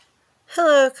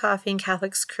Hello, Coffee and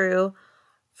Catholics crew.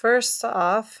 First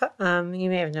off, you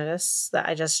may have noticed that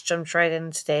I just jumped right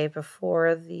in today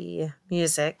before the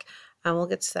music. We'll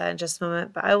get to that in just a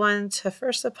moment, but I wanted to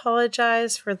first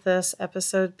apologize for this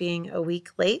episode being a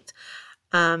week late.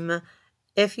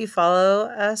 If you follow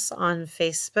us on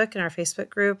Facebook in our Facebook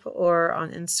group or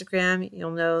on Instagram,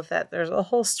 you'll know that there's a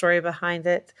whole story behind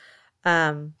it.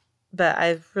 But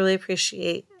I really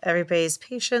appreciate everybody's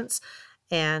patience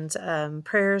and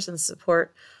prayers and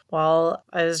support while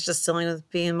I was just dealing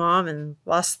with being a mom and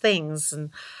lost things.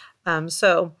 And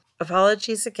so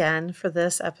apologies again for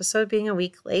this episode being a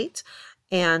week late,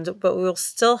 but we'll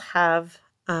still have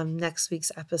next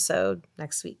week's episode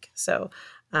next week. So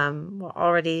we're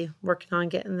already working on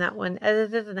getting that one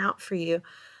edited and out for you.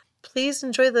 Please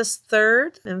enjoy this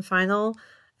third and final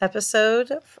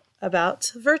episode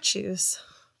about virtues.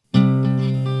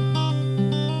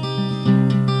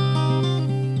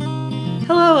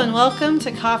 Hello and welcome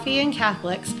to Coffee and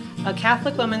Catholics, a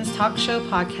Catholic women's talk show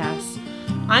podcast.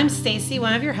 I'm Stacy,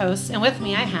 one of your hosts, and with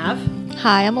me I have...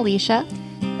 Hi, I'm Alicia.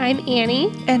 I'm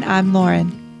Annie. And I'm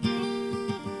Lauren.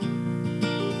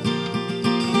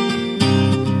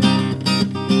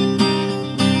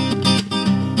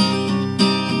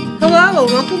 Hello,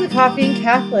 welcome to Coffee and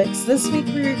Catholics. This week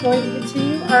we are going to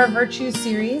continue our virtue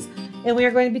series, and we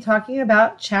are going to be talking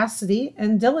about chastity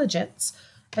and diligence,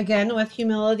 again with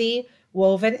humility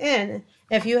woven in.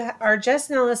 If you are just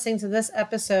now listening to this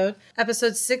episode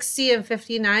 60 and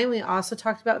 59, we also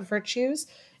talked about virtues.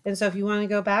 And so if you want to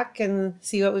go back and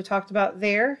see what we talked about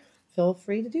there, feel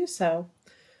free to do so.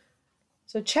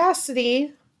 So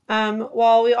chastity,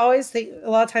 while we always think, a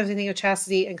lot of times we think of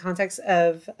chastity in context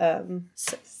of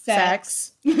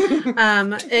sex,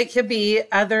 it could be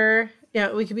other,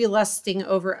 we could be lusting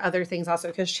over other things also,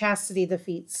 because chastity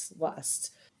defeats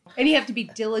lust. And you have to be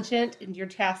diligent in your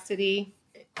chastity.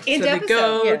 And so they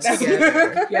go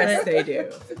together. Yes, they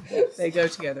do. Yes. They go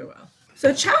together well.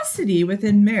 So chastity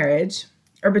within marriage,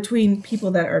 or between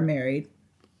people that are married,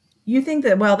 you think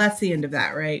that, well, that's the end of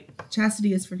that, right?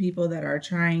 Chastity is for people that are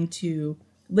trying to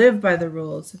live by the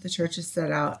rules that the church has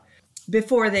set out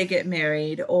before they get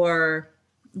married, or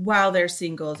while they're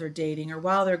singles or dating, or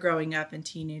while they're growing up and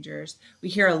teenagers. We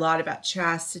hear a lot about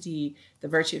chastity, the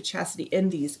virtue of chastity in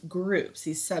these groups,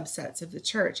 these subsets of the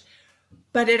church.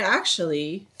 But it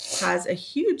actually has a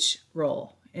huge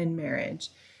role in marriage.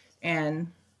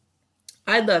 And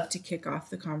I'd love to kick off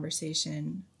the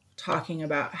conversation talking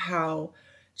about how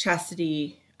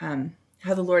chastity,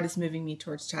 how the Lord is moving me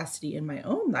towards chastity in my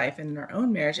own life and in our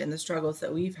own marriage, and the struggles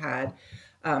that we've had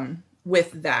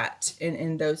with that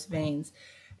in those veins.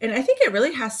 And I think it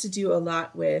really has to do a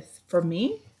lot with, for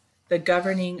me, the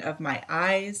governing of my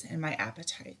eyes and my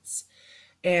appetites.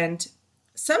 And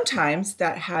sometimes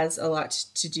that has a lot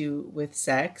to do with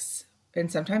sex,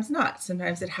 and sometimes not.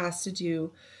 Sometimes it has to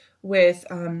do with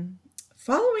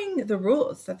following the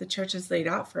rules that the church has laid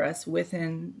out for us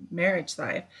within marriage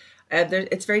life.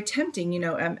 It's very tempting,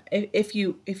 if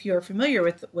you are familiar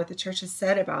with what the church has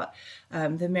said about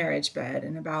the marriage bed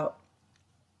and about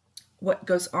what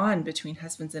goes on between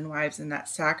husbands and wives in that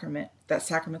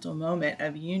sacramental moment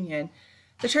of union.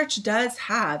 The church does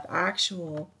have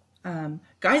actual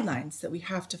guidelines that we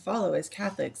have to follow as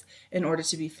Catholics in order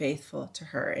to be faithful to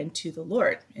her and to the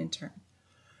Lord in turn.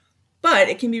 But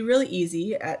it can be really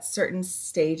easy at certain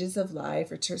stages of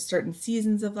life or to certain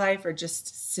seasons of life or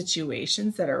just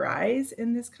situations that arise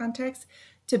in this context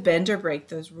to bend or break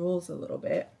those rules a little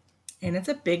bit. And it's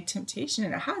a big temptation,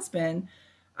 and it has been,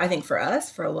 I think, for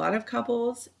us, for a lot of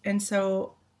couples. And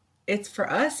so it's for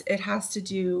us, it has to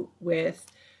do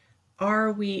with,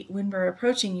 are we, when we're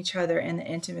approaching each other in the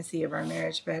intimacy of our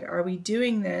marriage bed, are we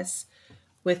doing this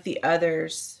with the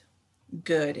other's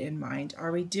good in mind?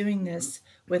 Are we doing this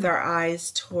with our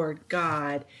eyes toward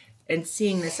God and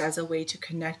seeing this as a way to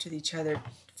connect with each other,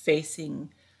 facing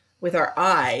with our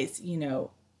eyes,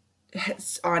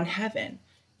 on heaven?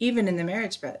 Even in the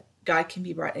marriage bed, God can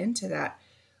be brought into that.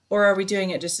 Or are we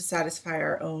doing it just to satisfy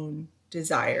our own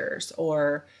desires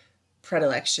or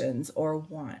predilections or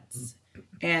wants?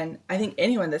 And I think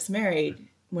anyone that's married,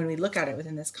 when we look at it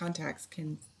within this context,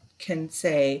 can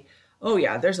say, oh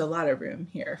yeah, there's a lot of room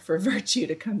here for virtue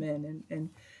to come in and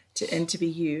to be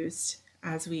used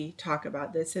as we talk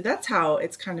about this. So that's how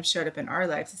it's kind of showed up in our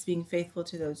lives. It's being faithful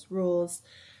to those rules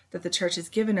that the church has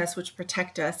given us, which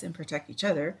protect us and protect each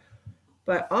other,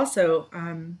 but also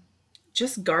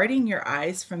just guarding your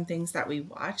eyes from things that we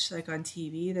watch, like on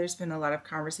TV. There's been a lot of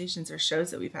conversations or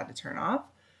shows that we've had to turn off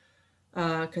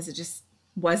because it just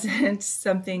wasn't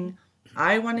something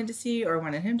I wanted to see or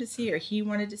wanted him to see or he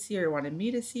wanted to see or wanted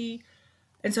me to see.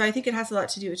 And so I think it has a lot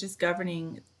to do with just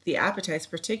governing the appetites,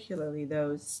 particularly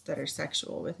those that are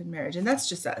sexual within marriage. And that's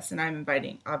just us. And I'm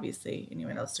inviting, obviously,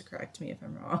 anyone else to correct me if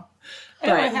I'm wrong. I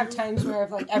know I have times where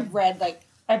I've read, like,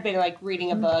 I've been like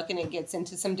reading a book and it gets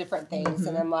into some different things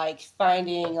and I'm like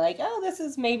finding like, oh, this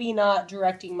is maybe not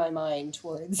directing my mind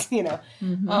towards, the,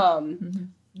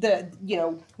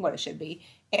 what it should be.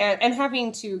 And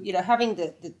having to, having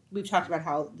the we've talked about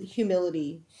how the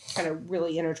humility kind of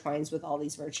really intertwines with all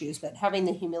these virtues, but having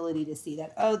the humility to see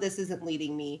that, oh, this isn't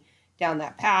leading me down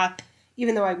that path.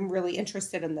 Even though I'm really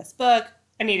interested in this book,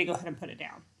 I need to go ahead and put it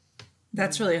down.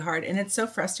 That's really hard. And it's so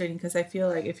frustrating because I feel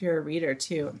like if you're a reader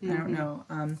too, I don't know,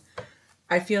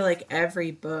 I feel like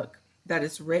every book that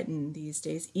is written these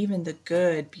days, even the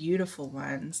good, beautiful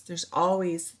ones, there's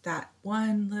always that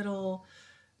one little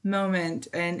moment.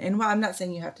 And while I'm not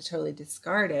saying you have to totally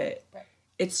discard it, right.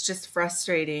 It's just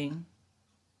frustrating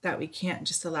that we can't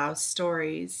just allow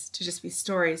stories to just be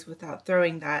stories without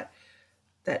throwing that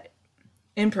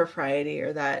impropriety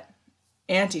or that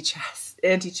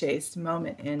anti-chaste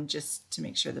moment in, just to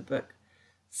make sure the book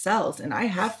sells. And I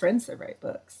have friends that write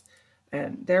books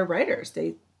and they're writers,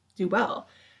 they do well,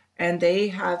 and they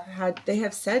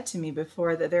have said to me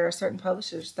before that there are certain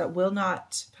publishers that will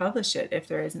not publish it if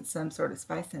there isn't some sort of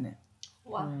spice in it.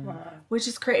 Wow. Which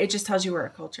is great. It just tells you where our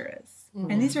culture is.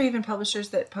 And these are even publishers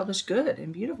that publish good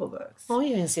and beautiful books. Well,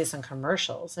 you even see some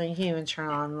commercials. I mean, you can even turn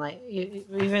on, like,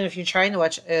 even if you're trying to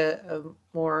watch a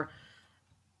more,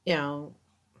 I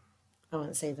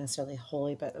wouldn't say necessarily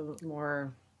holy, but a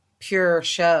more pure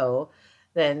show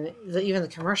than even the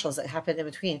commercials that happen in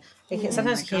between.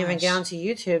 Sometimes you can't even get onto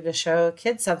YouTube to show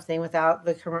kids something without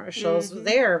the commercials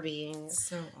there being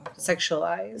So awful.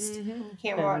 sexualized. You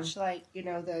can't watch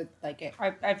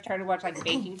I've tried to watch like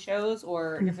baking shows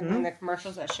or different the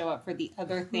commercials that show up for the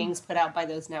other things put out by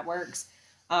those networks.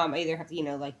 I either have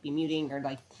to be muting or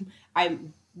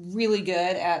I'm really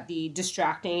good at the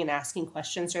distracting and asking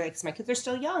questions, or because my kids are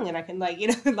still young and I can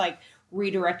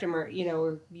redirect them or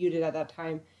mute it at that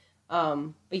time.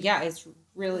 But yeah, it's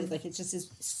really it's just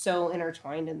is so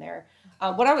intertwined in there.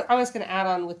 What I was going to add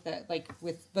on with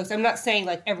with books, I'm not saying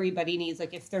everybody needs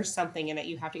if there's something in it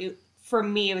you have to. For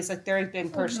me, it was there have been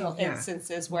personal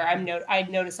instances where I've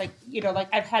noticed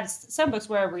I've had some books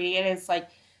where I'm reading it and it's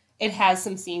it has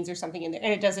some scenes or something in there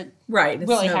and it doesn't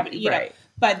really have it, know.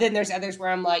 But then there's others where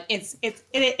I'm it's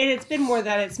been more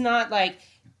that it's not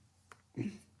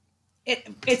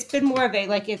it's been more of a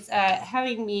it's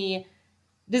having me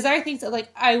desire things that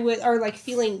I would, or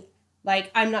feeling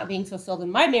I'm not being fulfilled in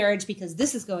my marriage because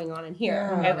this is going on in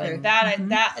here. Yeah,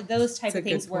 that those type That's of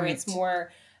things where it's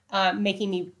more making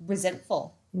me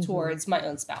resentful towards my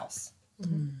own spouse.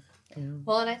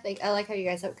 Well, and I think I like how you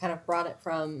guys have kind of brought it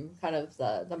from kind of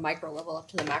the micro level up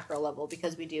to the macro level,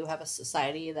 because we do have a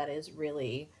society that is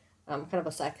really kind of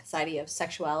a society of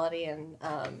sexuality and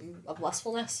of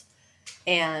lustfulness.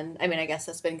 And I mean, I guess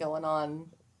that's been going on,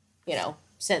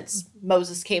 since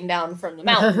Moses came down from the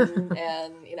mountain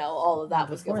and, all of that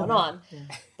was going on. Yeah.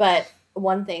 But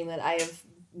one thing that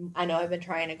I know I've been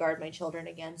trying to guard my children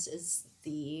against is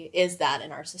that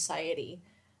in our society,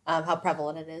 how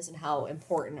prevalent it is and how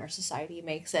important our society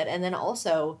makes it. And then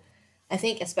also, I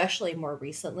think especially more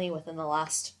recently within the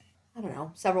last,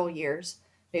 several years,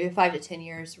 maybe 5 to 10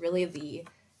 years, really the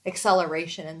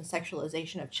acceleration and the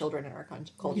sexualization of children in our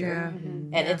culture. Yeah.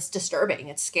 And it's disturbing.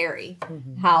 It's scary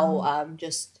how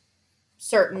just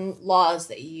certain laws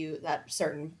that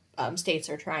certain states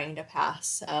are trying to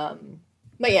pass.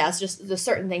 But yeah, it's just the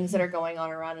certain things that are going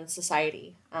on around in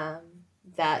society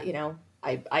that,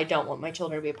 I don't want my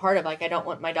children to be a part of. I don't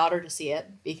want my daughter to see it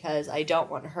because I don't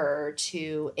want her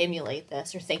to emulate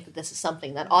this or think that this is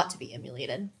something that ought to be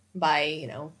emulated by,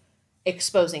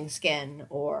 exposing skin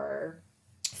or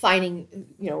finding,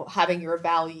 having your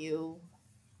value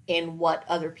in what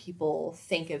other people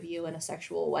think of you in a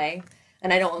sexual way.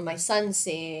 And I don't want my son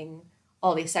seeing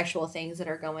all these sexual things that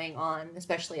are going on,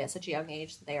 especially at such a young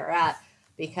age that they are at,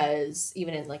 because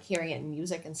even in hearing it in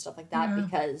music and stuff like that,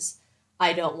 because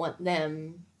I don't want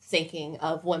them thinking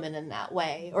of women in that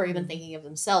way, or even thinking of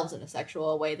themselves in a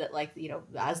sexual way that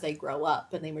as they grow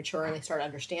up and they mature and they start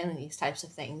understanding these types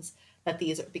of things, that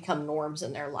these become norms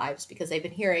in their lives because they've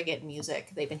been hearing it in music,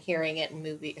 they've been hearing it in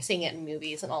movies, seeing it in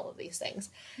movies and all of these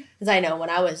things. Because I know when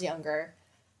I was younger,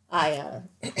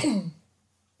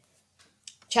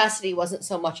 chastity wasn't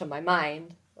so much on my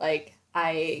mind.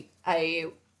 I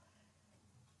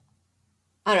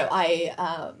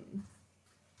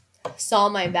saw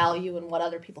my value in what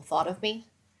other people thought of me.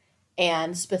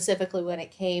 And specifically when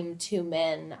it came to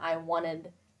men, I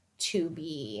wanted to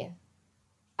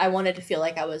feel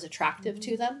like I was attractive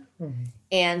to them.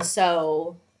 And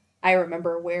so I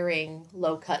remember wearing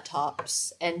low cut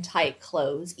tops and tight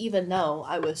clothes, even though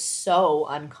I was so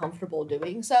uncomfortable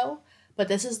doing so. But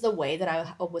this is the way that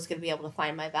I was going to be able to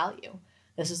find my value.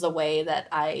 This is the way that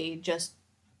I just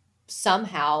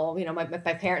somehow, my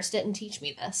parents didn't teach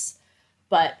me this,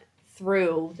 but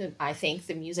through, I think,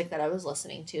 the music that I was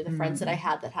listening to, the friends that I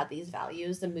had that had these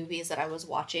values, the movies that I was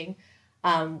watching,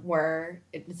 the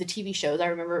TV shows, I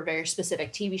remember very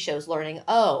specific TV shows learning,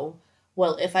 oh,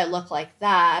 well, if I look like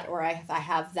that, or if I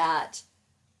have that,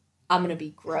 I'm going to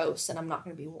be gross and I'm not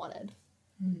going to be wanted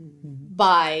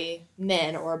by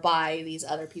men or by these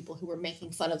other people who were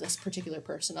making fun of this particular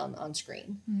person on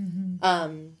screen.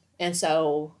 And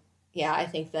so, yeah, I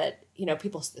think that,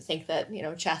 people think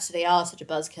that, chastity, is such a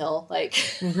buzzkill. Like,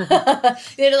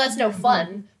 that's no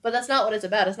fun, but that's not what it's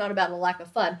about. It's not about a lack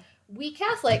of fun. We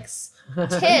Catholics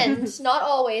tend, not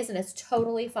always, and it's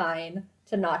totally fine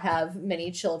to not have many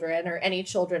children or any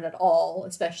children at all,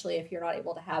 especially if you're not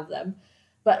able to have them.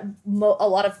 But a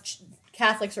lot of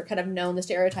Catholics are kind of known, the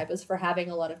stereotype is for having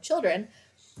a lot of children.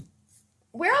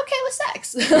 We're okay with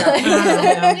sex. We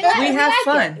have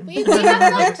fun. We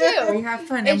have fun too. We have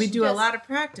fun, and we do a lot of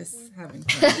practice having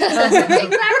fun.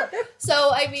 Exactly.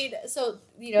 So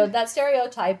that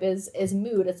stereotype is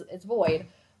mood. It's void.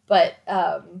 But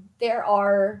there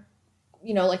are,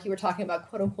 like you were talking about,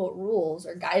 quote unquote rules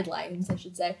or guidelines, I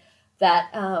should say,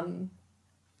 that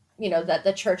that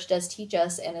the church does teach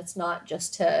us, and it's not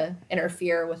just to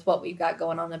interfere with what we've got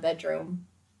going on in the bedroom.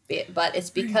 But it's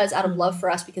because out of love for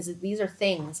us, because these are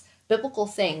things, biblical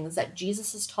things that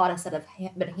Jesus has taught us that have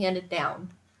been handed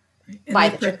down by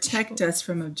the church. Protect us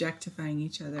from objectifying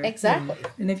each other. Exactly.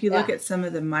 And if you look at some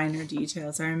of the minor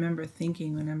details, I remember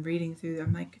thinking when I'm reading through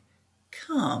them, like,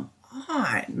 come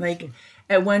on. Like,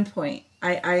 at one point,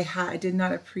 I did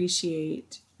not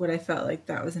appreciate what I felt like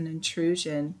that was an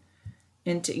intrusion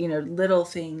into, little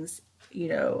things,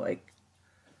 like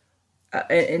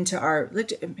into our...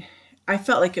 I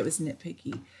felt like it was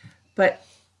nitpicky, but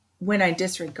when I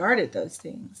disregarded those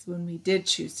things, when we did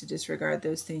choose to disregard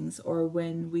those things, or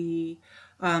when we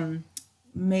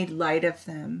made light of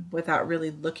them without really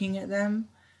looking at them,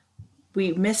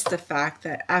 we missed the fact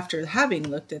that after having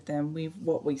looked at them,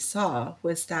 what we saw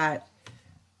was that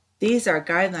these are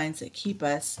guidelines that keep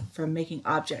us from making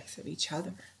objects of each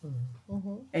other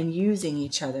and using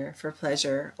each other for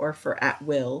pleasure or for at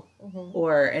will,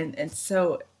 and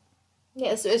so.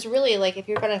 Yeah, so it's really like, if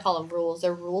you're going to call them rules,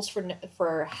 they're rules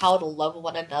for how to love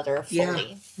one another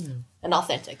fully and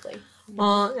authentically.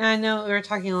 Well, I know we were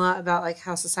talking a lot about like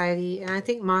how society, and I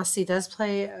think modesty does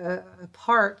play a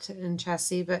part in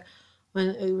chastity, but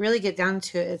when we really get down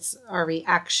to it, it's our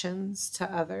reactions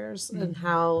to others and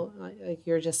how, like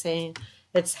you were just saying,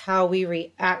 it's how we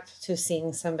react to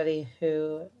seeing somebody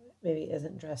who maybe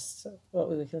isn't dressed what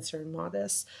we would consider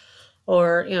modest,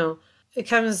 or, it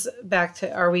comes back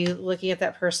to, are we looking at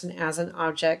that person as an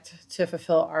object to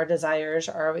fulfill our desires,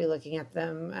 or are we looking at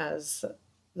them as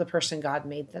the person God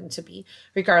made them to be,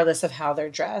 regardless of how they're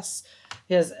dressed?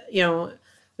 Because,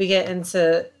 we get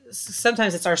into,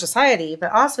 sometimes it's our society,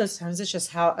 but also sometimes it's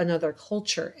just how another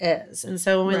culture is. And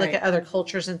so when we look at other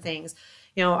cultures and things,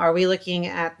 are we looking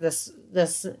at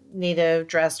this native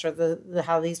dress or the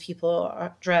how these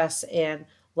people dress and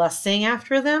lusting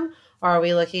after them? Or are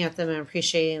we looking at them and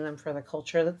appreciating them for the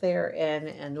culture that they are in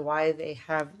and why they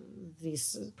have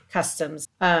these customs?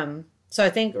 So I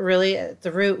think really at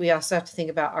the root, we also have to think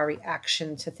about our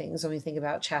reaction to things when we think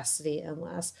about chastity and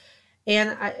lust.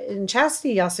 And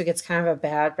chastity also gets kind of a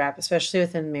bad rap, especially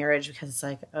within marriage, because it's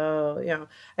like,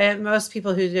 and most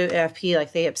people who do AFP,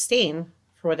 like, they abstain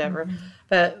for whatever.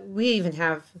 But we even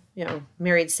have,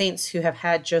 married saints who have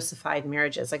had Josephied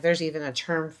marriages. Like, there's even a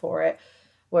term for it,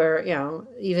 where,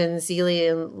 even Zelie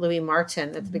and Louis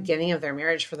Martin at the beginning of their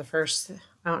marriage for the first,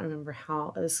 I don't remember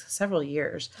how, it was several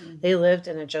years, they lived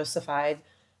in a Josephied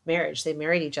marriage. They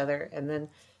married each other and then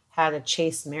had a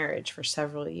chaste marriage for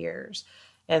several years.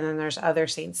 And then there's other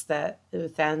saints that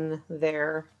within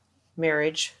their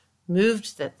marriage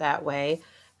moved that way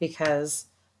because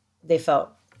they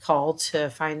felt called to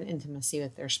find intimacy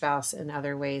with their spouse in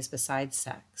other ways besides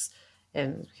sex.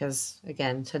 And because,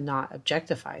 again, to not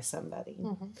objectify somebody.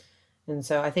 And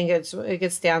so I think it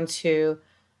gets down to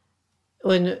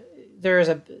when there is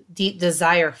a deep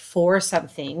desire for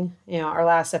something. Our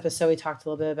last episode, we talked a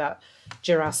little bit about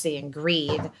generosity and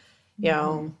greed.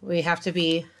 We have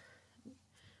to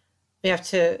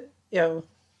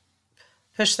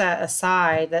push that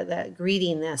aside, that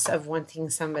greediness of wanting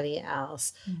somebody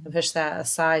else, and push that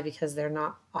aside because they're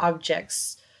not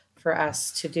objects for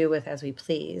us to do with as we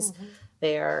please.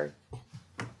 They are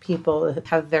people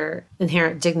have their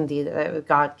inherent dignity that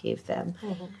God gave them.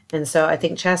 And so I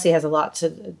think chastity has a lot to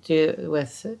do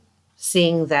with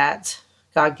seeing that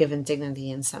God-given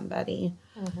dignity in somebody.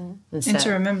 And to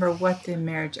remember what the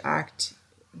marriage act,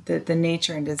 the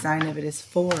nature and design of it is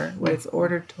for, what it's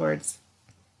ordered towards,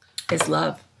 is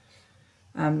love.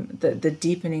 The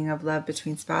deepening of love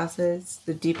between spouses,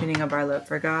 the deepening of our love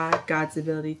for God, God's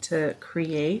ability to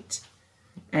create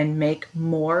and make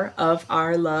more of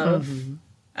our love.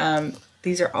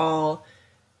 These are all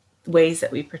ways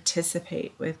that we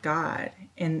participate with God.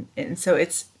 And so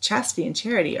it's chastity and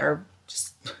charity are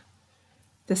just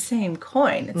the same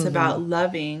coin. It's about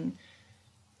loving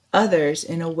others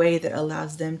in a way that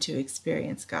allows them to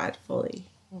experience God fully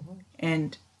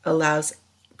and allows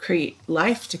create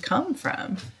life to come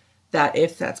from that.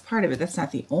 If that's part of it, that's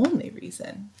not the only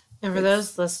reason. And for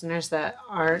those listeners that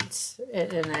aren't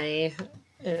in a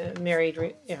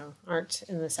married, aren't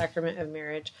in the sacrament of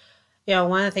marriage,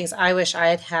 one of the things I wish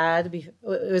I had, it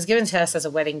was given to us as a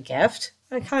wedding gift.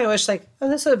 I kind of wish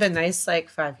this would have been nice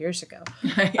 5 years ago.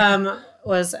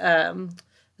 Was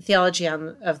theology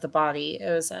of the body. It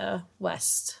was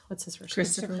West. What's his first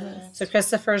Christopher name? West. So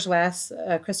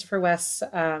Christopher West's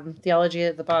theology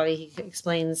of the body. He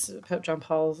explains Pope John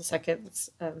Paul II's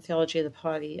theology of the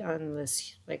body on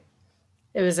this.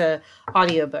 It was a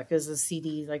audiobook. It was a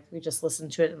CD. We just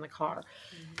listened to it in the car.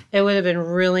 It would have been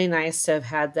really nice to have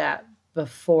had that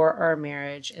before our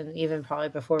marriage, and even probably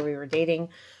before we were dating.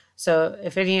 So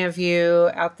if any of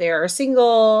you out there are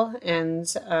single and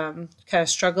kind of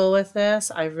struggle with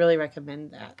this, I really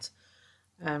recommend that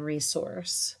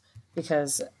resource,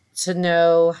 because to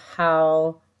know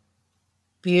how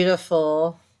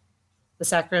beautiful the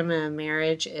sacrament of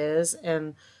marriage is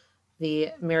and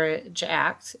the marriage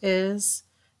act is.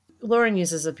 Lauren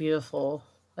uses a beautiful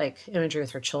imagery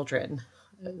with her children.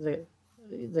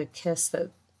 The kiss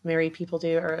that married people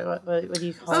do, or what do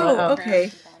you call it? Oh,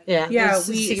 okay. Yeah.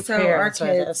 Our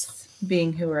kids,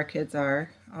 being who our kids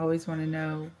are, always want to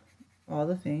know all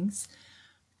the things.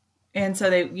 And so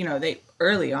they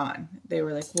early on, they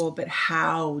were like, well, but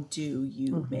how do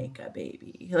you make a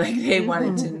baby? They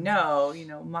wanted to know,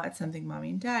 it's something mommy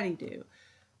and daddy do.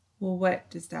 Well, what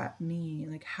does that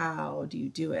mean? How do you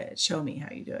do it? Show me how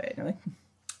you do it. And I'm like,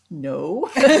 no.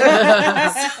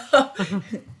 So,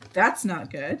 that's not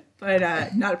good, but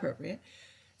not appropriate.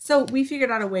 So we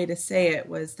figured out a way to say it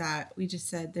was that we just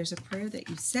said there's a prayer that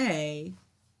you say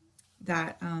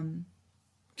that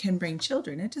can bring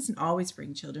children. It doesn't always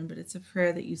bring children, but it's a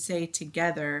prayer that you say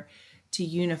together to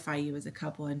unify you as a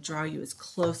couple and draw you as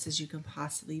close as you can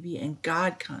possibly be. And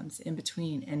God comes in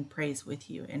between and prays with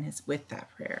you and is with that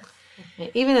prayer.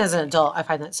 Even as an adult, I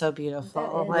find that so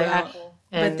beautiful.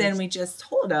 But then we just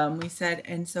told them, we said,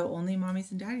 and so only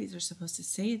mommies and daddies are supposed to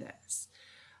say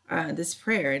this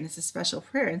prayer, and it's a special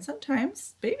prayer. And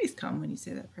sometimes babies come when you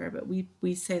say that prayer, but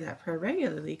we say that prayer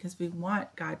regularly because we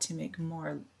want God to make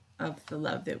more of the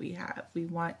love that we have. We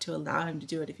want to allow him to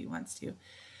do it if he wants to.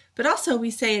 But also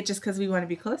we say it just because we want to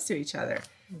be close to each other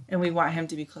and we want him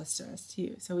to be close to us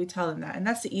too. So we tell him that. And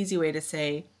that's the easy way to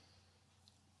say,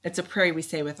 it's a prayer we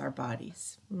say with our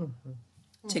bodies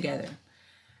together.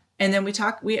 And then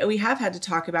we have had to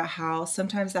talk about how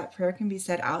sometimes that prayer can be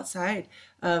said outside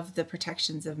of the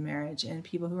protections of marriage, and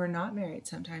people who are not married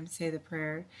sometimes say the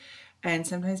prayer. And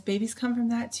sometimes babies come from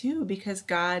that too, because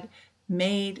God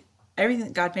made everything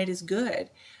that God made is good.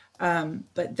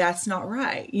 But that's not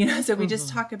right. So we just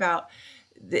talk about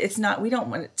it's not, we don't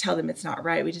want to tell them it's not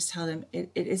right. We just tell them it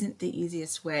isn't the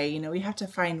easiest way. We have to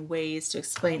find ways to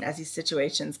explain as these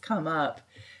situations come up.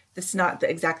 That's not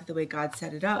exactly the way God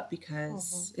set it up,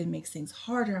 because it makes things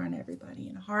harder on everybody,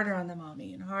 and harder on the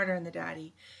mommy and harder on the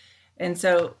daddy. And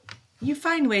so you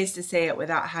find ways to say it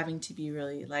without having to be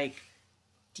really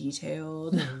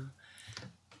detailed.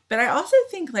 But I also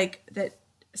think that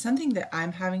something that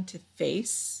I'm having to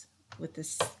face with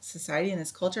this society and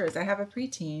this culture is I have a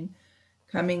preteen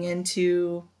coming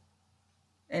into,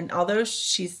 and although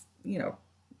she's,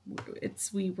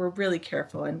 we're really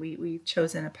careful, and we've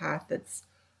chosen a path that's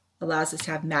allows us to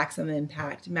have maximum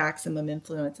impact, maximum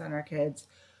influence on our kids.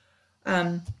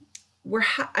 I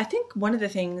think one of the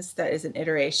things that is an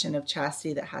iteration of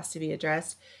chastity that has to be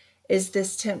addressed is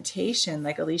this temptation,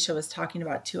 like Alicia was talking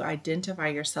about, to identify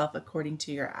yourself according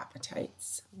to your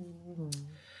appetites.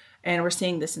 And we're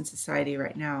seeing this in society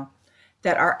right now,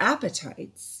 that our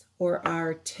appetites or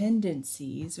our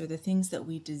tendencies or the things that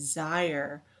we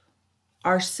desire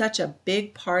are such a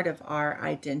big part of our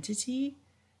identity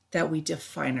that we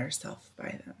define ourselves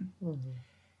by them.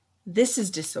 This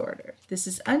is disorder. This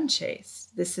is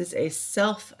unchaste. This is a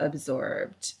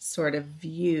self-absorbed sort of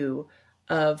view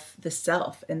of the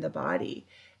self and the body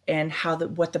and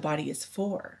what the body is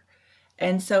for.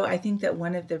 And so I think that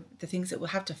one of the things that we'll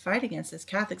have to fight against as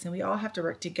Catholics, and we all have to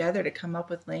work together to come up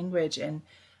with language and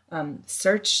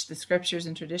search the scriptures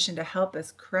and tradition to help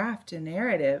us craft a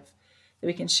narrative that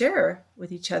we can share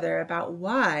with each other about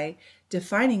why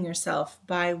defining yourself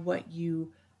by what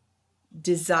you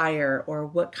desire or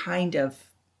what kind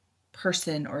of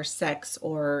person or sex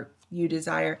or you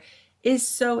desire is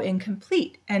so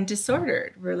incomplete and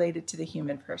disordered related to the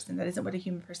human person. That isn't what a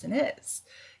human person is.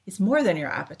 It's more than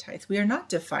your appetites. We are not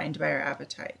defined by our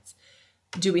appetites.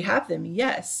 Do we have them?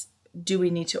 Yes. Do we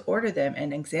need to order them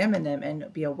and examine them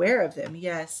and be aware of them?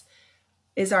 Yes.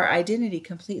 Is our identity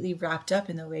completely wrapped up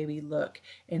in the way we look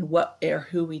and what or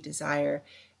who we desire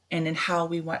and in how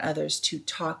we want others to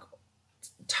talk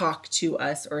to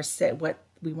us or say what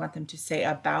we want them to say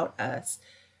about us?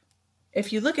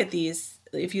 If you look at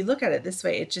it this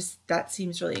way, that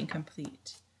seems really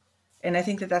incomplete. And I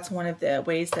think that that's one of the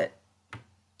ways that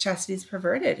chastity is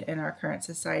perverted in our current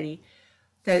society,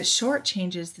 that it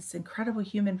shortchanges this incredible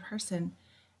human person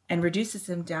and reduces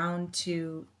them down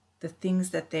to the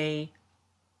things that they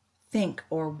think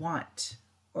or want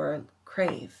or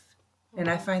crave. And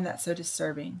I find that so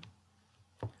disturbing.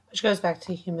 Which goes back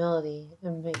to humility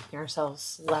and making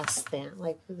ourselves less than.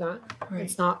 Like, Right.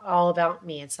 It's not all about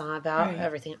me. It's not about Right.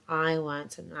 everything I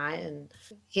want, and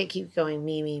you can't keep going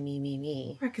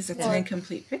me. Right, because it's Yeah. an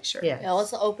incomplete picture. Yeah. You know,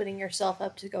 it's opening yourself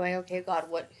up to going, okay, God,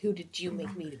 who did you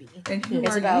make me to be? And who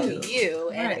It's are about you? you,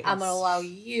 and Right. I'm going to allow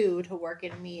you to work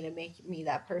in me to make me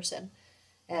that person.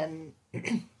 And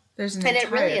There's an and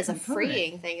it really entire is a component.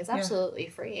 freeing thing. It's Yeah. absolutely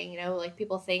freeing. You know, like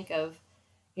people think of,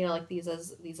 you know, like these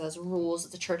as rules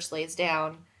that the church lays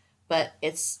down, but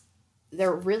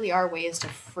there really are ways to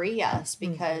free us,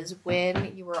 because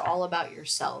when you are all about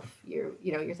yourself, you're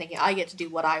thinking, I get to do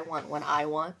what I want when I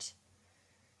want.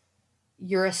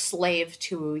 You're a slave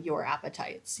to your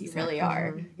appetites. You really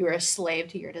are. You're a slave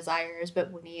to your desires.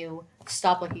 But when you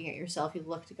stop looking at yourself, you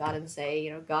look to God and say, you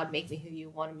know, God, make me who you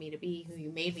wanted me to be, who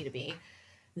you made me to be.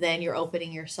 Then you're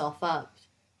opening yourself up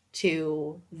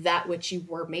to that which you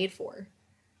were made for.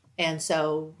 And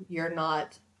so you're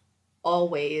not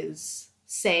always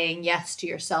saying yes to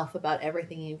yourself about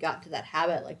everything. You've gotten to that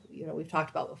habit. Like, you know, we've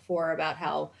talked about before about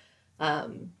how,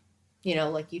 you know,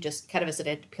 like you just kind of,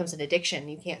 it becomes an addiction.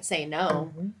 You can't say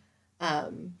no.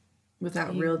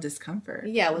 Without real discomfort.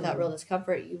 Yeah, without real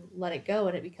discomfort, you let it go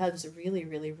and it becomes really,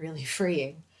 really, really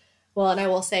freeing. Well, and I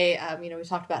will say, you know,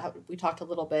 we talked a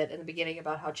little bit in the beginning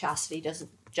about how chastity doesn't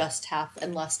just have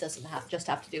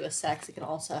to do with sex. It can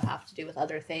also have to do with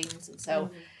other things. And so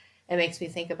it makes me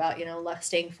think about, you know,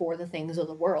 lusting for the things of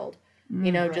the world,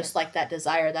 you know, just like that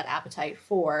desire, that appetite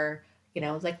for, you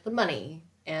know, like the money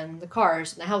and the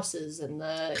cars and the houses and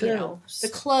the, you know, the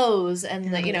clothes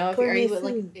and the, you know,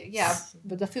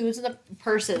 with the foods and the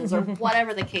purses or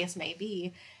whatever the case may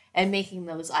be, and making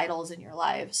those idols in your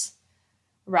lives,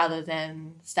 rather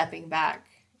than stepping back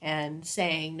and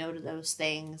saying no to those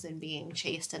things and being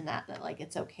chaste in that like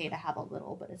it's okay to have a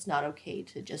little, but it's not okay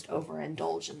to just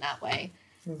overindulge in that way.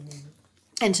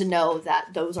 And to know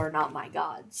that those are not my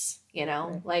gods, you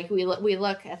know, like we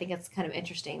look, I think it's kind of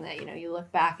interesting that, you know, you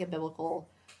look back in biblical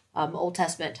Old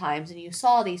Testament times and you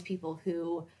saw these people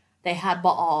who they had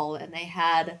Baal and they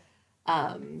had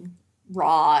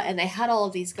Ra, and they had all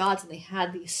of these gods and they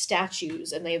had these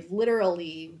statues, and they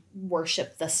literally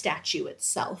worshiped the statue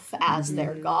itself as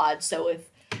their god. So if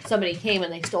somebody came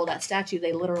and they stole that statue,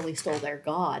 they literally stole their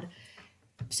god.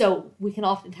 So we can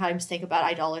oftentimes think about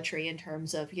idolatry in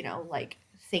terms of, you know, like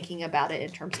thinking about it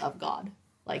in terms of God.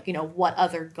 Like, you know, what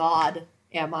other god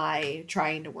am I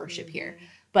trying to worship here?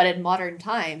 But in modern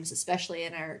times, especially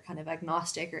in our kind of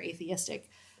agnostic or atheistic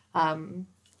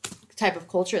type of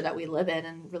culture that we live in,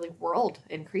 and really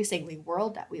increasingly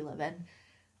world that we live in,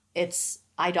 it's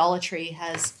idolatry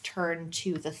has turned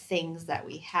to the things that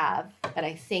we have. And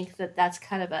I think that that's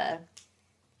kind of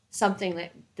something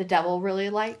that the devil really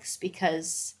likes,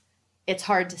 because it's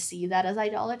hard to see that as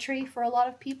idolatry for a lot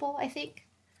of people, I think.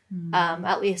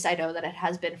 At least I know that it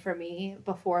has been for me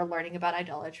before learning about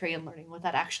idolatry and learning what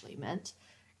that actually meant.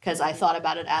 Because I thought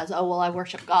about it as, oh, well, I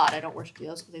worship God. I don't worship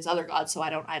these other gods, so I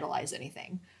don't idolize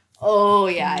anything. Oh,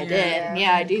 yeah, I did.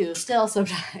 Yeah, I do. Still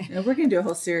sometimes. Yeah, we're going to do a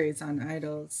whole series on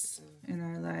idols in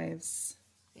our lives.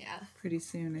 Yeah. Pretty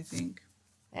soon, I think.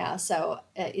 Yeah, so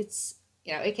it's,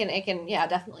 you know, it can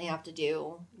definitely have to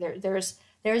do, there's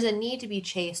a need to be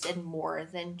chaste in more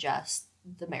than just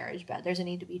the marriage bed. There's a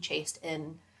need to be chaste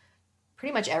in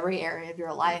pretty much every area of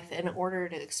your life in order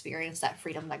to experience that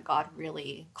freedom that God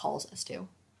really calls us to.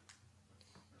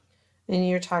 And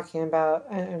you're talking about,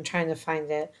 I'm trying to find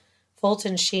it,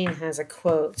 Fulton Sheen has a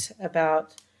quote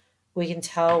about, we can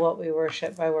tell what we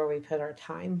worship by where we put our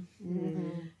time.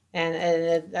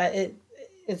 And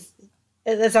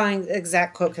it's not an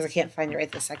exact quote because I can't find it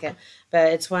right this second,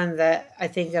 but it's one that I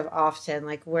think of often,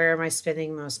 like, where am I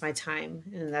spending most of my time?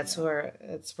 And that's where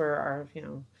our,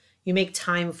 you make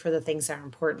time for the things that are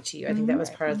important to you. I think that was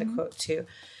part of the quote too.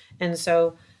 And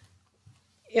so,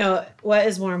 what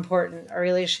is more important, our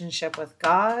relationship with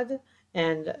God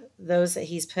and those that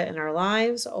he's put in our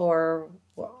lives, or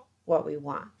what we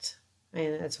want?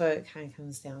 And that's what it kind of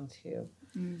comes down to.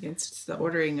 It's the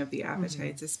ordering of the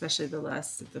appetites, especially the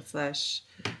lusts of the flesh.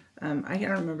 I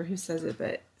don't remember who says it,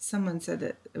 but someone said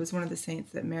that it was one of the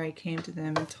saints that Mary came to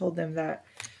them and told them that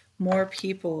more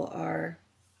people are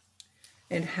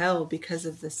in hell because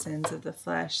of the sins of the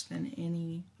flesh than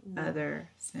any other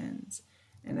sins.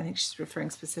 And I think she's referring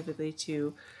specifically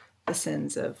to the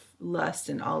sins of lust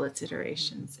in all its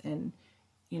iterations and,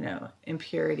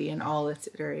 impurity in all its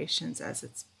iterations as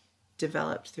it's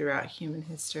developed throughout human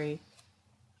history.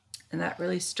 And that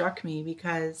really struck me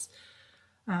because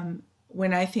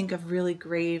when I think of really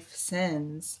grave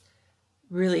sins,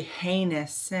 really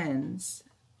heinous sins,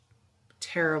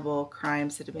 terrible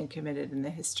crimes that have been committed in the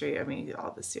history,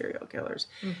 all the serial killers,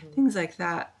 things like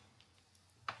that,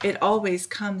 it always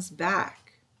comes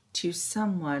back to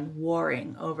someone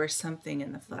warring over something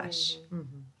in the flesh,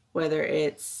 whether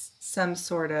it's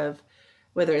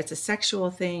whether it's a sexual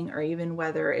thing, or even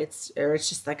whether it's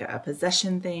just like a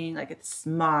possession thing, like it's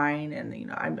mine,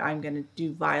 and I'm going to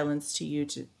do violence to you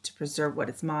to preserve what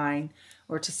is mine,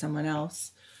 or to someone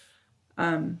else.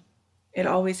 It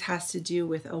always has to do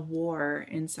with a war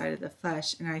inside of the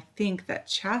flesh, and I think that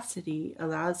chastity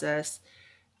allows us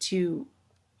to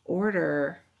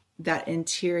order that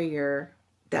interior,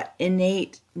 that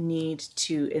innate need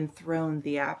to enthrone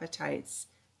the appetites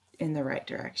in the right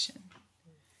direction.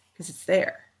 Because it's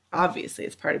there. Obviously,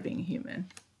 it's part of being human.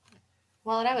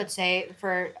 Well, and I would say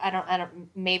I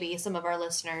don't, maybe some of our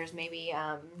listeners, maybe,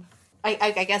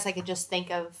 I guess I could just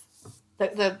think of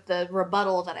the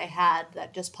rebuttal that I had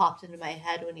that just popped into my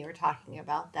head when you were talking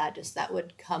about that, just that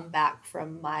would come back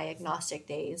from my agnostic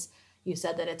days. You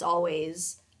said that it's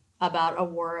always about a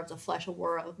war of the flesh, a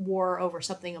war over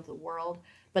something of the world,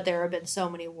 but there have been so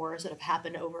many wars that have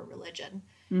happened over religion.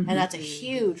 And that's a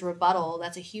huge rebuttal.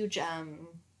 That's a huge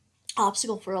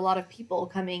obstacle for a lot of people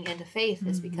coming into faith,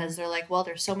 is because they're like, well,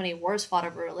 there's so many wars fought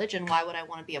over religion, why would I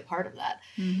want to be a part of that?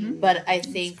 But I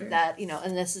think that,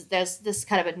 and there's this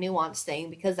kind of a nuanced thing,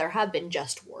 because there have been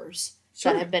just wars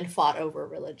that have been fought over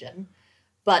religion,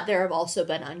 but there have also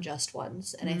been unjust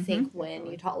ones. And I think when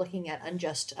you talk looking at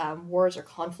unjust wars or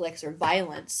conflicts or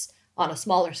violence on a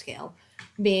smaller scale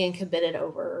being committed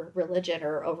over religion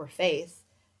or over faith,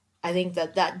 I think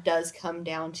that does come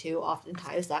down to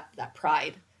oftentimes that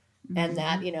pride. And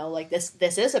that, like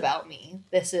this is about me.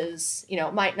 This is,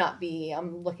 it might not be,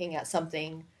 I'm looking at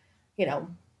something,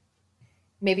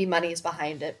 maybe money's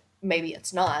behind it, maybe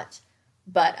it's not,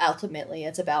 but ultimately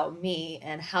it's about me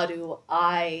and how do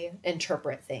I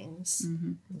interpret things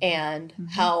and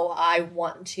how I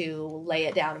want to lay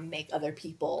it down and make other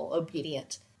people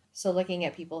obedient. So looking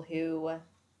at people who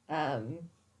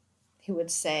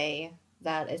would say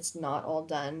that it's not all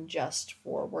done just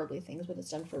for worldly things, but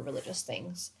it's done for religious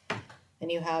things.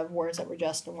 And you have wars that were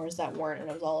just and wars that weren't, and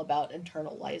it was all about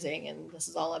internalizing, and this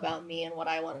is all about me and what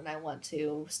I want, and I want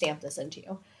to stamp this into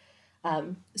you.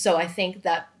 So I think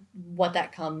that what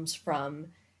that comes from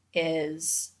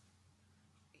is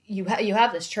you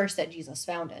have this church that Jesus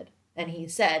founded, and he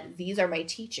said, these are my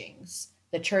teachings.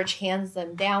 The church hands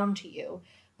them down to you,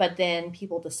 but then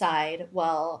people decide,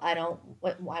 well, I don't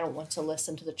want to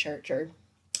listen to the church, or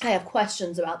I have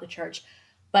questions about the church,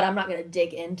 but I'm not going to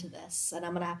dig into this, and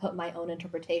I'm going to put my own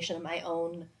interpretation and my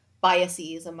own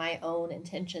biases and my own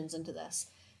intentions into this.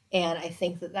 And I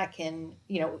think that can,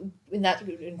 and that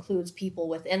includes people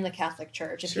within the Catholic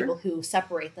Church and people who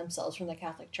separate themselves from the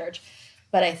Catholic Church.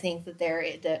 But I think that there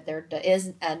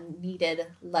is a needed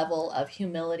level of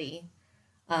humility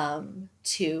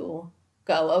to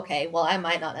go, okay, well, I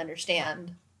might not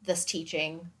understand this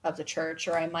teaching of the church,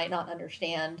 or I might not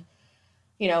understand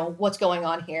what's going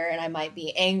on here, and I might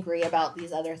be angry about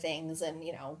these other things, and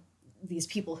these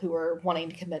people who are wanting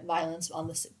to commit violence on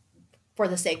this for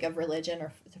the sake of religion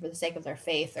or for the sake of their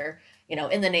faith, or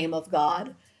in the name of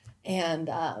God. And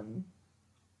I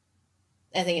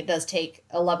think it does take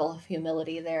a level of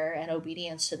humility there and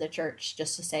obedience to the church,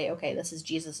 just to say, okay, this is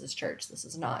Jesus's church. This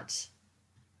is not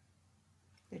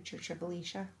the Church of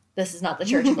Alicia. This is not the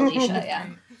Church of Alicia. Yeah.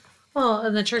 Well,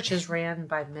 and the church is ran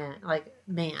by men, like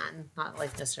man, not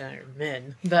like necessarily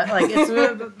men, but like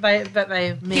it's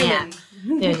by man,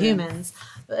 humans,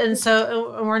 and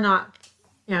so and we're not,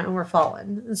 and we're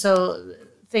fallen, and so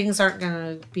things aren't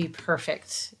going to be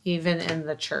perfect, even in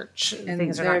the church. And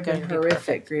things are there not have going been to be horrific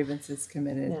perfect. grievances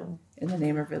committed Yeah. in the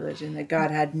name of religion that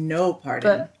God had no part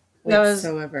But in that was-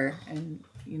 whatsoever. And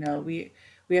we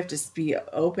have to be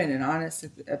open and honest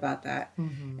about that.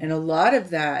 Mm-hmm. And a lot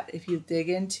of that, if you dig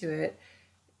into it,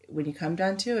 when you come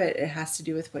down to it, it has to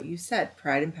do with what you said: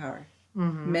 pride and power.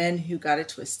 Mm-hmm. Men who got it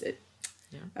twisted,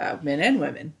 men and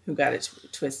women who got it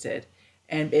twisted,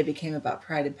 and it became about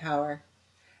pride and power.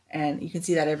 And you can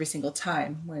see that every single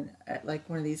time when, like,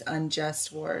 one of these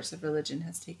unjust wars of religion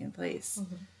has taken place,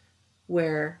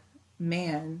 where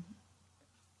man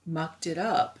mucked it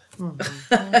up,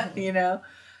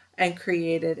 and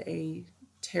created a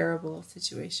terrible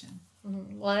situation.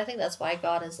 Well, and I think that's why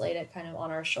God has laid it kind of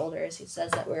on our shoulders. He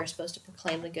says that we're supposed to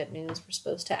proclaim the good news. We're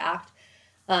supposed to act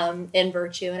in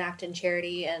virtue and act in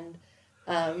charity and,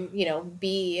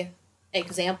 be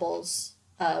examples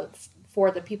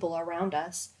for the people around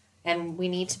us. And we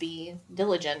need to be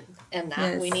diligent in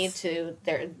that. Yes. We need to,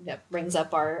 that brings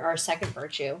up our second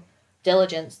virtue,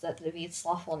 diligence that defeats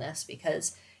slothfulness.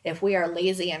 Because if we are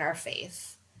lazy in our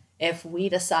faith, if we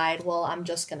decide, well, I'm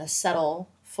just going to settle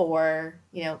for,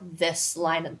 this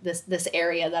line, this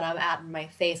area that I'm at in my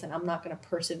faith, and I'm not going to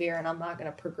persevere and I'm not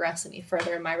going to progress any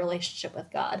further in my relationship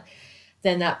with God,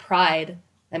 then that pride,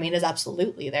 is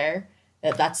absolutely there.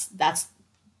 That's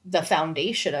the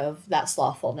foundation of that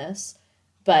slothfulness.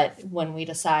 But when we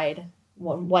decide,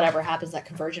 when whatever happens, that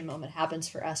conversion moment happens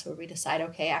for us, where we decide,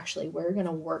 okay, actually, we're going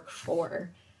to work for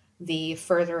the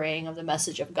furthering of the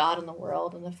message of God in the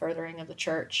world and the furthering of the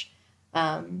church,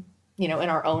 in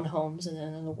our own homes and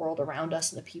in the world around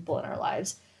us and the people in our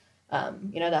lives.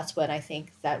 That's when I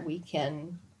think that we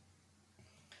can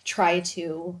try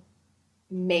to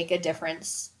make a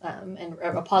difference and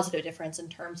a positive difference in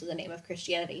terms of the name of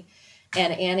Christianity.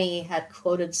 And Annie had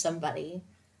quoted somebody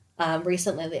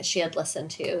recently that she had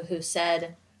listened to who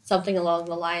said something along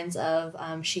the lines of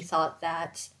she thought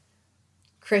that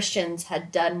Christians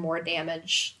had done more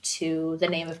damage to the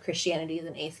name of Christianity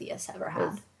than atheists ever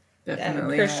had.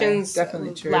 Definitely, Christians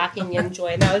definitely true. lacking in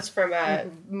joy. And that was from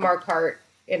Mark Hart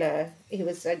he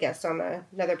was a guest on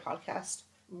another podcast.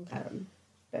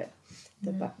 But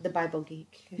the Bible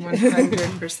Geek.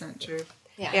 100% true.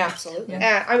 Yeah, absolutely.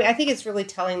 I think it's really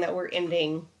telling that we're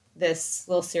ending this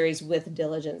little series with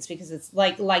diligence, because it's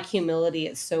like humility.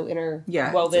 It's so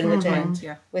interwoven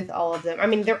with all of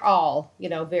them. They're all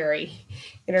very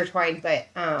intertwined, but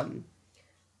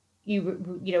we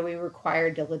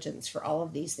require diligence for all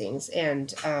of these things.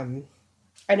 And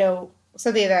I know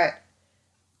something that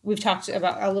we've talked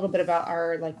about a little bit about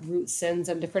our like root sins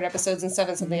on different episodes and stuff,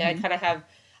 and something I kind of have.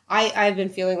 I've been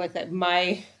feeling like that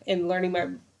in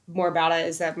learning more about it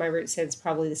is that my root sin is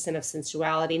probably the sin of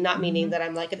sensuality, not meaning that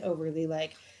I'm like an overly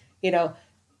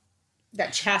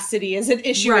that chastity is an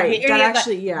issue with me.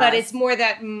 But it's more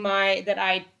that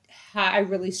I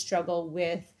really struggle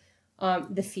with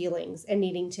the feelings and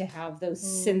needing to have those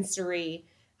sensory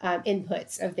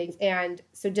inputs of things. And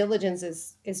so diligence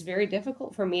is very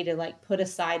difficult for me to like put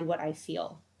aside what I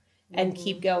feel and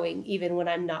keep going, even when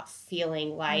I'm not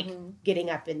feeling like getting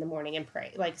up in the morning and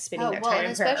pray, like spending that time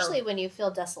in prayer. Especially when you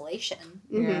feel desolation.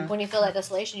 Yeah. When you feel that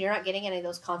desolation, you're not getting any of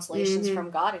those consolations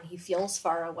from God, and He feels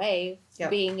far away. Yep.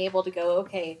 Being able to go,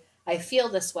 okay, I feel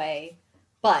this way,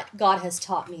 but God has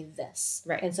taught me this.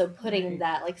 Right. And so putting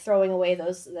that, like throwing away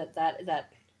those,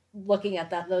 that looking at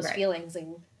those Right. feelings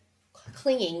and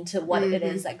clinging to what it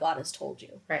is that God has told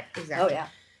you. Right, exactly. Oh,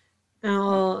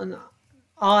 yeah. And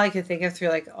all I could think of through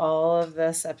like all of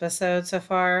this episode so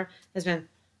far has been,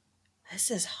 this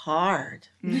is hard.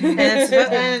 And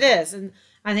it is. And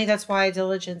I think that's why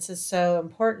diligence is so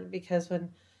important, because when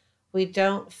we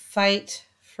don't fight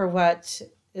for what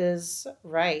is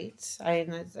right,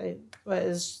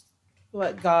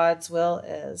 what God's will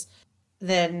is,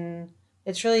 then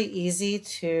it's really easy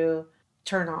to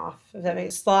turn off. If that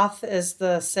makes sloth is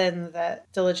the sin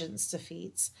that diligence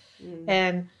defeats.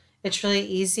 And it's really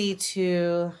easy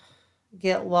to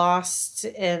get lost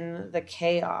in the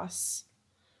chaos.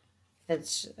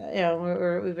 It's,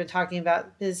 we've been talking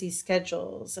about busy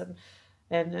schedules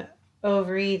and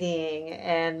overeating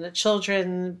and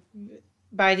children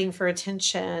biting for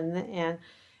attention. And,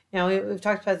 we've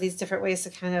talked about these different ways to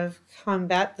kind of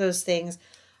combat those things.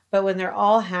 But when they're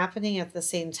all happening at the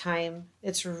same time,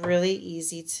 it's really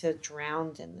easy to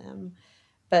drown in them.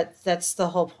 But that's the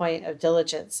whole point of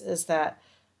diligence, is that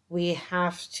we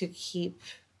have to keep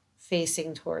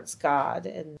facing towards God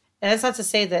And it's not to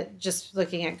say that just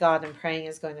looking at God and praying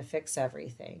is going to fix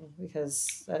everything,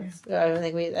 because that's, I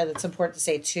think it's important to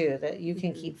say too, that you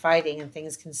can keep fighting and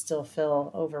things can still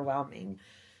feel overwhelming.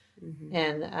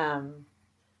 And,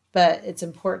 but it's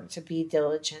important to be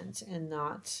diligent and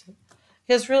not,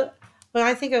 because really, when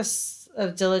I think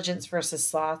of diligence versus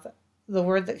sloth, the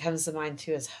word that comes to mind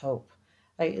too is hope.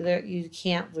 Like you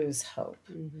can't lose hope.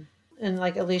 And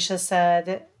like Alicia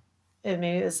said, and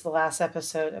maybe it was the last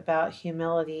episode, about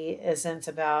humility isn't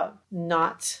about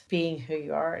not being who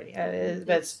you are.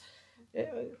 But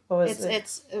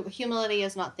it's humility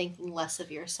is not thinking less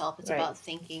of yourself. It's about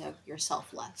thinking of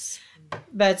yourself less.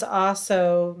 But it's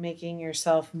also making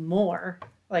yourself more,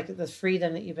 like the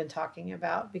freedom that you've been talking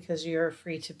about, because you're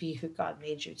free to be who God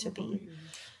made you to be.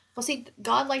 Well, see,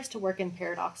 God likes to work in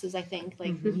paradoxes, I think.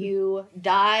 Like, you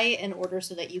die in order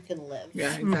so that you can live.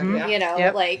 Yeah, exactly. You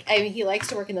know, like, I mean, he likes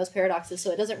to work in those paradoxes,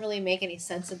 so it doesn't really make any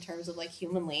sense in terms of, like,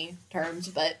 humanly terms,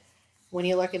 but when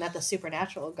you're looking at the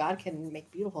supernatural, God can make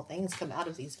beautiful things come out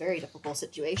of these very difficult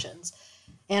situations.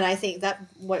 And I think that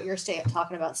what you're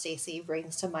talking about, Stacey,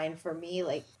 brings to mind for me,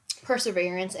 like,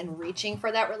 perseverance and reaching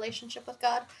for that relationship with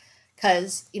God.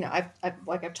 Because, you know,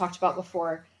 I've talked about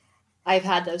before, I've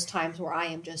had those times where I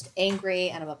am just angry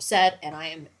and I'm upset and I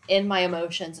am in my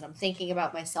emotions and I'm thinking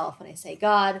about myself and I say,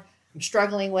 God, I'm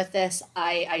struggling with this.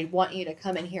 I want you to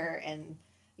come in here and,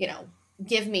 you know,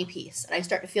 give me peace. And I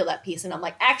start to feel that peace and I'm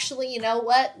like, actually, you know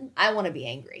what? I want to be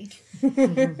angry.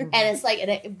 And it's like, and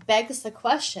it begs the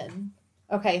question,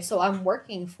 okay, so I'm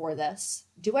working for this.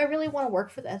 Do I really want to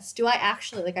work for this? Do I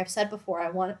actually, like I've said before,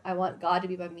 I want God to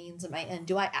be my means and my end.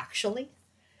 Do I actually?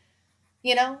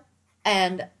 You know?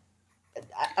 And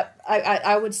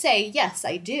I would say, yes,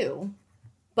 I do.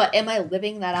 But am I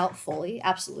living that out fully?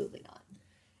 Absolutely not.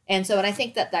 And so, and I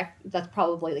think that's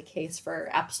probably the case for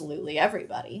absolutely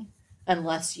everybody,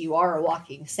 unless you are a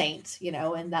walking saint, you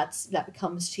know, and that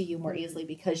comes to you more easily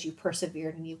because you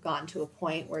persevered and you've gotten to a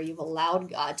point where you've allowed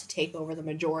God to take over the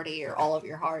majority or all of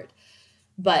your heart.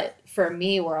 But for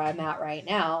me, where I'm at right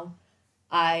now,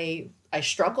 I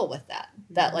struggle with that.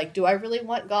 That, like, do I really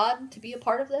want God to be a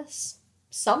part of this?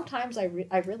 Sometimes I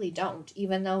really don't,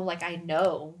 even though, like, I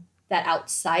know that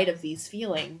outside of these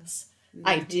feelings,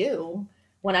 I do.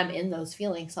 When I'm in those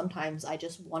feelings, sometimes I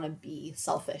just want to be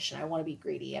selfish and I want to be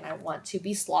greedy and I want to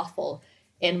be slothful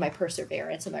in my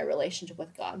perseverance and my relationship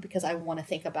with God, because I want to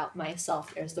think about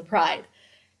myself. There's the pride.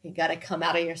 You got to come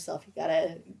out of yourself. You got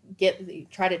to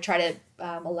try to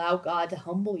allow God to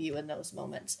humble you in those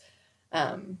moments,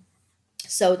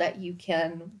 so that you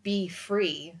can be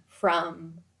free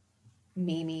from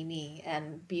me,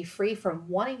 and be free from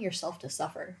wanting yourself to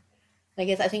suffer. I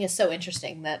think it's so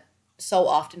interesting that so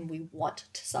often we want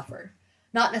to suffer,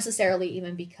 not necessarily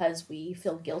even because we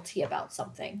feel guilty about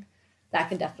something. That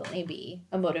can definitely be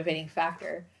a motivating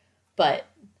factor. But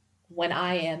when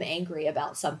I am angry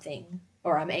about something,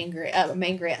 or I'm angry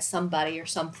at somebody or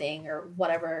something or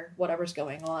whatever's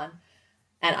going on,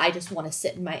 and I just want to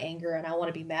sit in my anger and I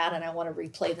want to be mad and I want to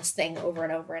replay this thing over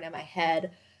and over and in my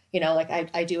head, you know, like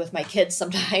I do with my kids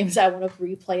sometimes. I want to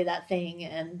replay that thing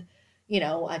and, you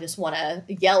know, I just want to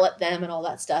yell at them and all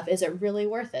that stuff. Is it really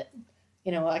worth it?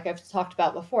 You know, like I've talked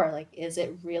about before, like, is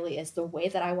the way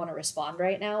that I want to respond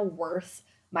right now worth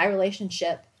my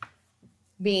relationship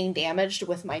being damaged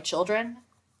with my children,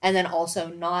 and then also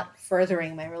not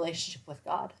furthering my relationship with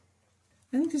God?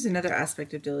 I think there's another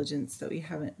aspect of diligence that we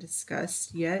haven't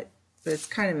discussed yet, but it's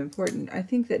kind of important. I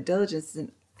think that diligence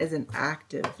is an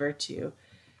active virtue.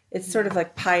 It's sort of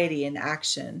like piety in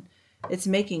action. It's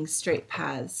making straight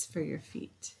paths for your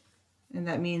feet. And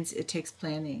that means it takes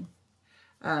planning.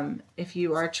 If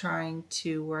you are trying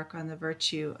to work on the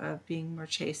virtue of being more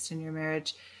chaste in your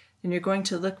marriage, then you're going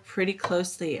to look pretty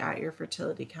closely at your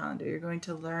fertility calendar. You're going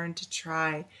to learn to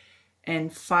try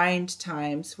and find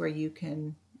times where you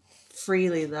can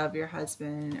freely love your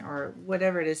husband, or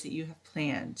whatever it is that you have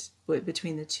planned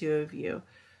between the two of you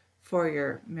for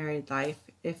your married life.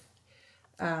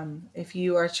 If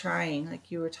you are trying,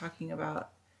 like you were talking about,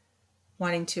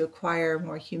 wanting to acquire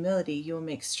more humility, you will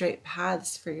make straight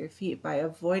paths for your feet by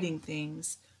avoiding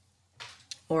things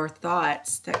or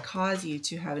thoughts that cause you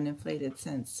to have an inflated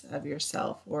sense of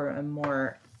yourself,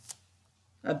 or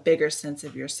a bigger sense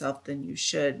of yourself than you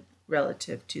should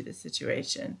relative to the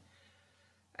situation.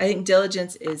 I think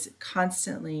diligence is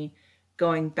constantly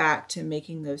going back to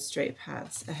making those straight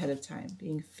paths ahead of time,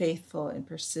 being faithful and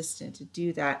persistent to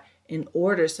do that in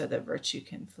order so that virtue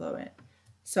can flow in.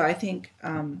 So I think,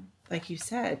 like you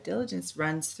said, diligence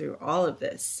runs through all of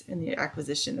this in the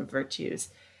acquisition of virtues,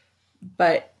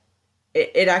 but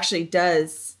it actually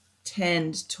does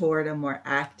tend toward a more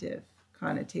active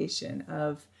connotation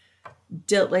of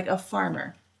like a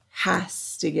farmer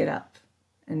has to get up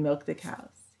and milk the cows.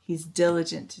 He's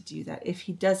diligent to do that. If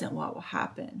he doesn't, what will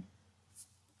happen?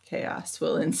 Chaos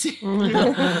will ensue.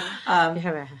 You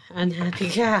have an unhappy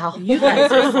cow. You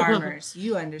guys are farmers.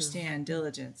 You understand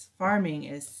diligence. Farming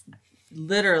is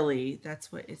literally,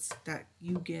 that's what it's, that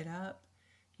you get up,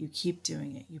 you keep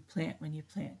doing it. You plant when you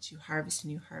plant, you harvest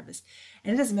when you harvest.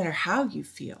 And it doesn't matter how you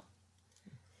feel.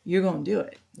 You're going to do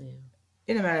it. Yeah.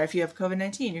 It doesn't matter if you have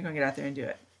COVID-19, you're going to get out there and do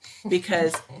it.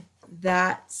 Because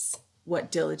that's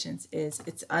what diligence is.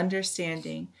 It's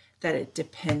understanding that it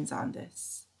depends on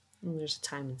this. And there's a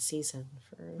time and season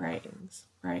for things.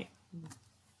 Right.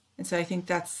 And so I think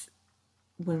that's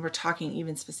when we're talking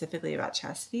even specifically about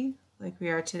chastity, like we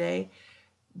are today,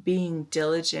 being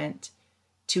diligent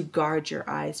to guard your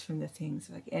eyes from the things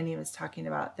like Annie was talking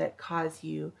about that cause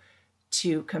you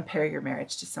to compare your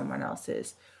marriage to someone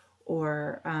else's.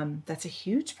 Or that's a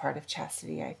huge part of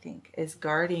chastity, I think, is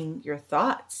guarding your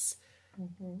thoughts,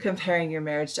 comparing your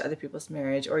marriage to other people's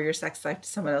marriage, or your sex life to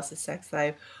someone else's sex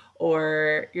life,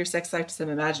 or your sex life to some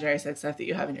imaginary sex life that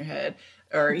you have in your head,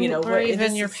 or you know, or what,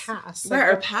 even your past, right?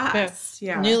 Or past,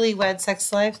 yeah, newlywed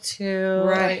sex life to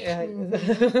right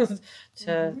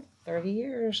to 30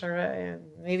 years, or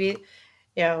maybe.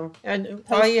 And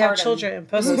while you have children and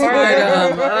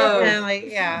postpartum,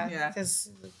 and because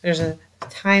there's a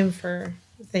time for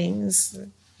things,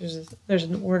 there's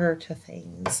an order to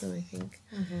things, and I think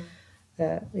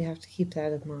that we have to keep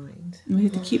that in mind. We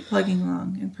have to keep plugging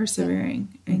along and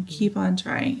persevering and keep on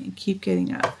trying and keep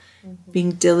getting up,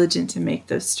 being diligent to make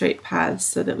those straight paths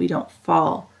so that we don't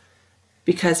fall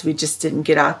because we just didn't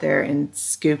get out there and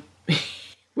scoop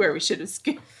where we should have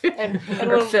scooped and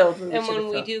when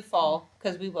we do fall,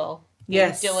 because we will, be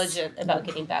diligent about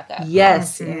getting back up.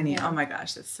 Yes, Annie. Oh my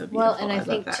gosh, that's so beautiful. Well, and I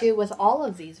think too, with all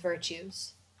of these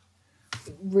virtues,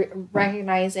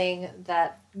 recognizing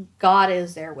that God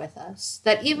is there with us,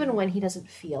 that even when he doesn't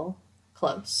feel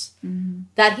close,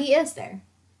 that he is there,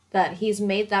 that he's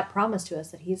made that promise to us,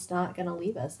 that he's not going to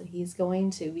leave us, that he's going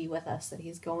to be with us, that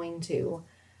he's going to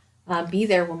be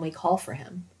there when we call for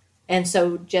him. And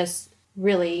so just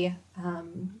really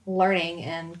learning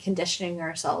and conditioning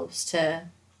ourselves to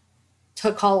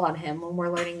call on him when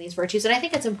we're learning these virtues. And I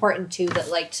think it's important too that,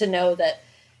 like, to know that,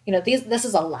 you know, this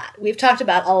is a lot. We've talked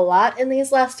about a lot in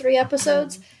these last 3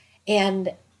 episodes,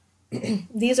 and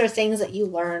these are things that you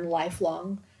learn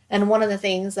lifelong. And one of the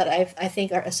things that I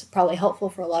think are probably helpful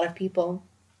for a lot of people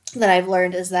that I've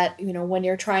learned is that, you know, when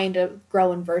you're trying to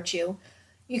grow in virtue,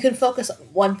 you can focus on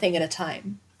one thing at a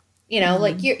time. You know,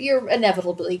 like you're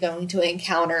inevitably going to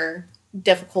encounter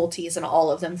difficulties in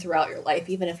all of them throughout your life,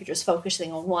 even if you're just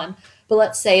focusing on one. But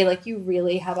let's say, like, you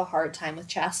really have a hard time with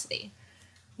chastity,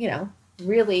 you know,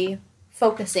 really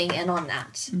focusing in on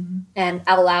that and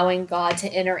allowing God to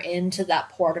enter into that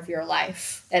part of your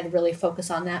life and really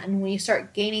focus on that. And when you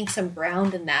start gaining some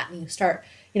ground in that and you start,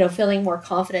 you know, feeling more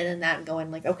confident in that and going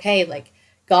like, okay, like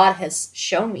God has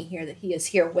shown me here that he is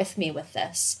here with me with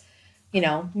this. You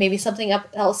know, maybe something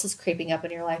else is creeping up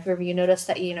in your life. Or you notice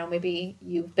that, you know, maybe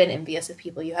you've been envious of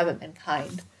people. You haven't been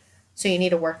kind. So you need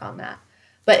to work on that.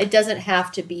 But it doesn't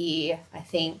have to be, I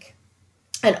think,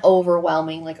 an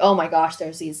overwhelming, like, oh my gosh,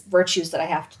 there's these virtues that I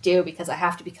have to do because I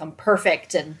have to become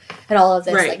perfect and all of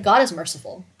this. Right. Like, God is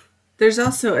merciful. There's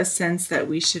also a sense that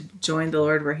we should join the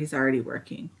Lord where he's already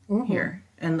working here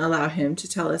and allow him to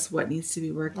tell us what needs to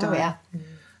be worked on. Yeah.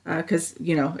 Because,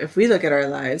 you know, if we look at our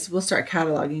lives, we'll start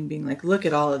cataloging, being like, look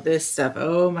at all of this stuff.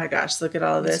 Oh my gosh, look at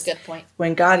all of this. That's a good point.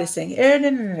 When God is saying,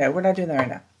 no, we're not doing that right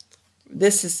now.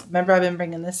 This is, remember, I've been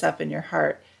bringing this up in your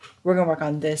heart. We're going to work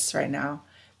on this right now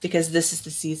because this is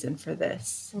the season for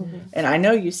this. And I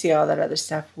know you see all that other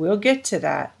stuff. We'll get to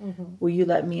that. Will you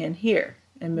let me in here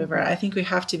and move around? I think we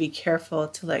have to be careful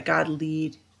to let God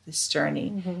lead this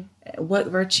journey. What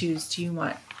virtues do you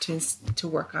want to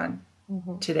work on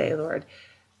today, Lord?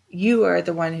 You are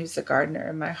the one who's the gardener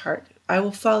in my heart. I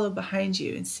will follow behind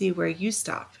you and see where you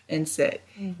stop and sit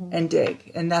and dig.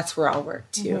 And that's where I'll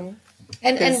work too.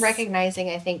 And recognizing,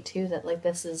 I think too, that like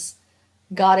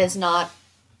God is not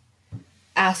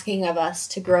asking of us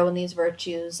to grow in these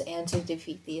virtues and to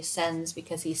defeat these sins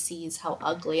because he sees how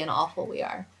ugly and awful we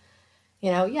are.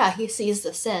 You know, yeah, he sees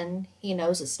the sin. He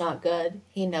knows it's not good.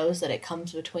 He knows that it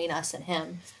comes between us and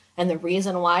him. And the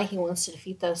reason why he wants to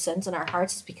defeat those sins in our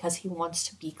hearts is because he wants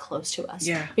to be close to us.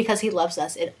 Yeah. Because he loves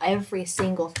us. And every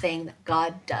single thing that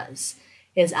God does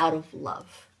is out of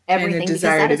love. Everything, and a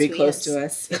desire to be close to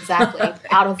us. Exactly.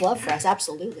 Out of love for us.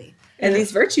 Absolutely. And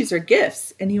these virtues are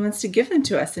gifts. And he wants to give them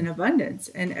to us in abundance.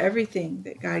 And everything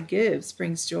that God gives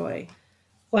brings joy.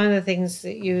 one of the things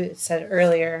that you said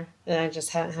earlier, and I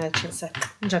just hadn't had a chance to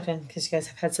jump in because you guys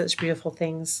have had such beautiful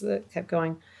things that kept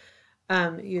going.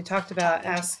 You talked about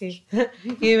asking,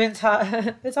 you even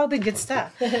it's all been good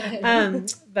stuff.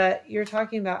 But you're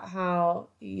talking about how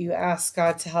you ask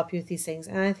God to help you with these things.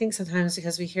 And I think sometimes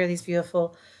because we hear these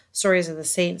beautiful stories of the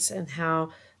saints and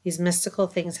how these mystical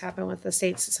things happen with the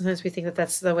saints, sometimes we think that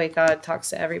that's the way God talks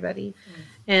to everybody.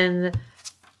 And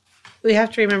we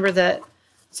have to remember that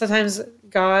sometimes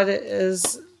God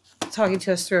is talking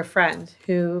to us through a friend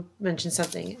who mentioned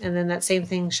something, and then that same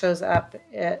thing shows up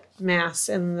at Mass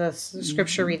in the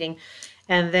scripture reading,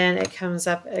 and then it comes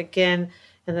up again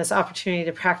in this opportunity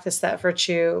to practice that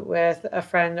virtue with a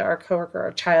friend or a coworker or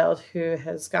a child who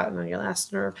has gotten on your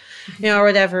last nerve, or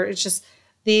whatever. It's just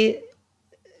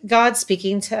God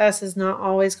speaking to us is not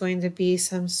always going to be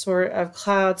some sort of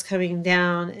clouds coming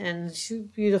down and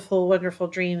beautiful, wonderful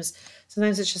dreams.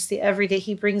 Sometimes it's just the everyday.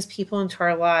 He brings people into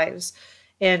our lives.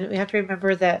 And we have to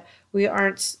remember that we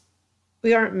aren't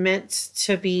meant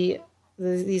to be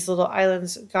these little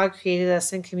islands. God created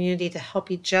us in community to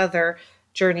help each other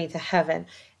journey to heaven.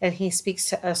 And he speaks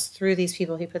to us through these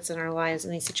people he puts in our lives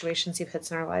and these situations he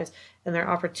puts in our lives and their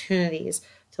opportunities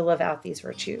to live out these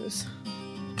virtues.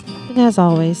 And as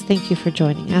always, thank you for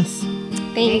joining us.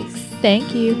 Thanks.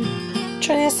 Thank you.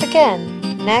 Join us again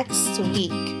next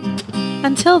week.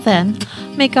 Until then,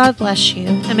 may God bless you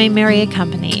and may Mary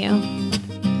accompany you.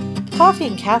 Coffee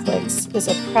and Catholics is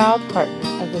a proud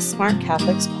partner of the Smart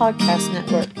Catholics Podcast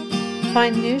Network.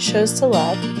 Find new shows to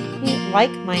love, meet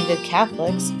like-minded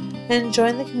Catholics, and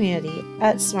join the community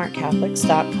at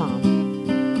smartcatholics.com.